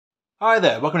Hi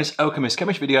there, welcome to this Elkchemist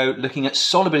chemistry video looking at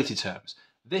solubility terms.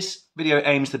 This video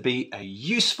aims to be a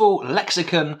useful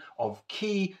lexicon of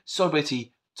key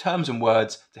solubility terms and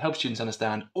words to help students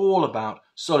understand all about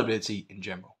solubility in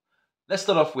general. Let's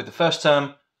start off with the first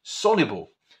term,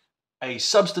 soluble. A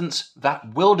substance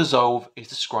that will dissolve is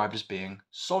described as being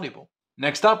soluble.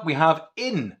 Next up we have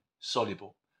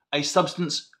insoluble. A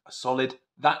substance, a solid,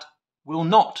 that will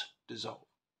not dissolve.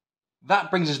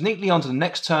 That brings us neatly on to the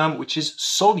next term, which is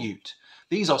solute.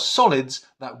 These are solids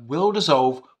that will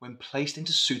dissolve when placed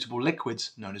into suitable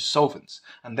liquids known as solvents,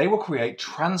 and they will create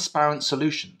transparent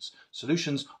solutions.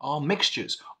 Solutions are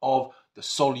mixtures of the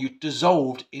solute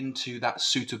dissolved into that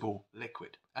suitable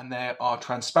liquid, and they are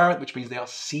transparent, which means they are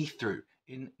see-through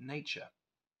in nature.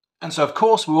 And so, of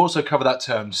course, we'll also cover that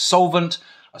term solvent.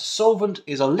 A solvent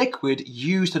is a liquid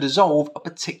used to dissolve a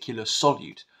particular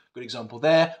solute. A good example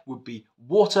there would be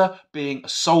water being a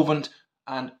solvent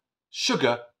and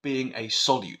sugar being a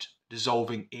solute,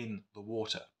 dissolving in the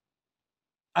water.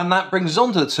 And that brings us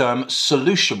on to the term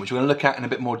solution, which we're going to look at in a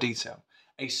bit more detail.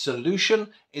 A solution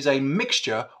is a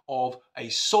mixture of a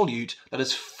solute that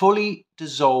is fully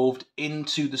dissolved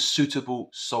into the suitable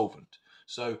solvent.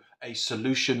 So a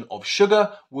solution of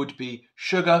sugar would be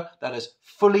sugar that is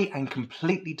fully and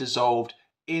completely dissolved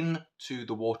into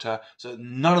the water, so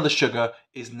none of the sugar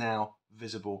is now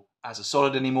visible as a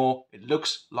solid anymore. It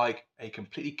looks like a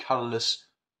completely colourless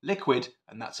liquid,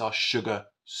 and that's our sugar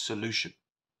solution.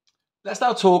 Let's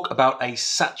now talk about a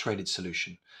saturated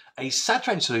solution. A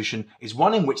saturated solution is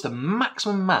one in which the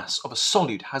maximum mass of a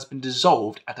solute has been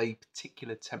dissolved at a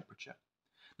particular temperature.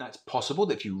 Now, it's possible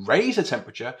that if you raise the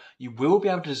temperature, you will be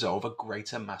able to dissolve a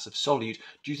greater mass of solute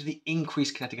due to the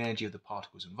increased kinetic energy of the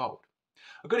particles involved.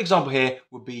 A good example here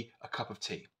would be a cup of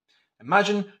tea.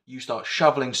 Imagine you start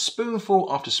shoveling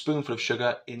spoonful after spoonful of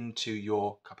sugar into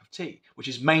your cup of tea, which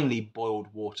is mainly boiled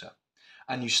water,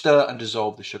 and you stir and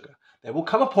dissolve the sugar. There will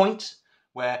come a point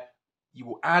where you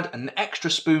will add an extra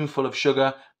spoonful of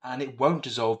sugar and it won't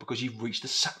dissolve because you've reached the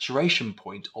saturation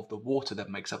point of the water that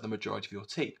makes up the majority of your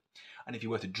tea. And if you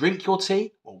were to drink your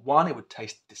tea, well, one, it would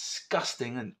taste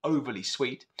disgusting and overly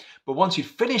sweet. But once you'd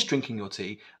finished drinking your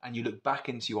tea and you look back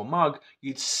into your mug,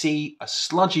 you'd see a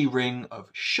sludgy ring of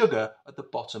sugar at the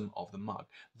bottom of the mug.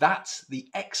 That's the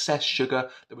excess sugar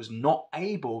that was not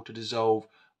able to dissolve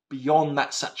beyond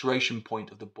that saturation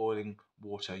point of the boiling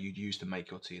water you'd use to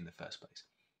make your tea in the first place.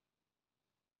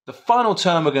 The final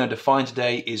term we're going to define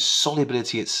today is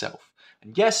solubility itself.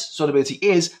 And yes, solubility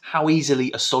is how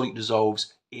easily a solute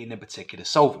dissolves in a particular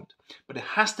solvent, but it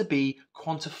has to be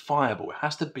quantifiable. It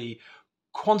has to be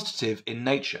quantitative in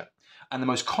nature. And the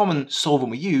most common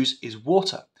solvent we use is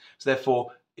water. So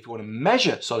therefore, if you want to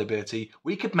measure solubility,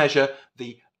 we could measure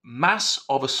the mass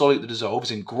of a solute that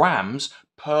dissolves in grams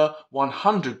per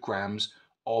 100 grams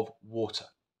of water.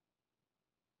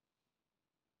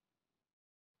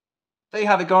 There you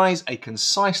have it, guys, a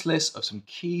concise list of some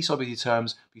key solubility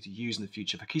terms for you to use in the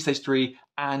future for KS3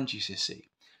 and GCSE.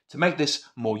 To make this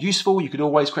more useful, you could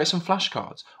always create some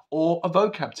flashcards or a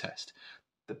vocab test.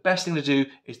 The best thing to do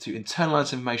is to internalize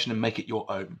this information and make it your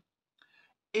own.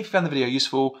 If you found the video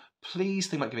useful, please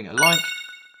think about giving it a like,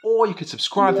 or you could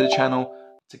subscribe to the channel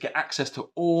to get access to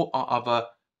all our other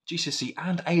GCSE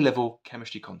and A-level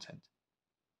chemistry content.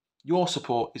 Your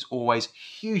support is always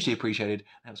hugely appreciated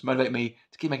and helps motivate me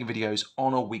to keep making videos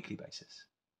on a weekly basis.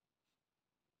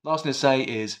 Last thing to say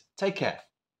is take care.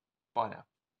 Bye now.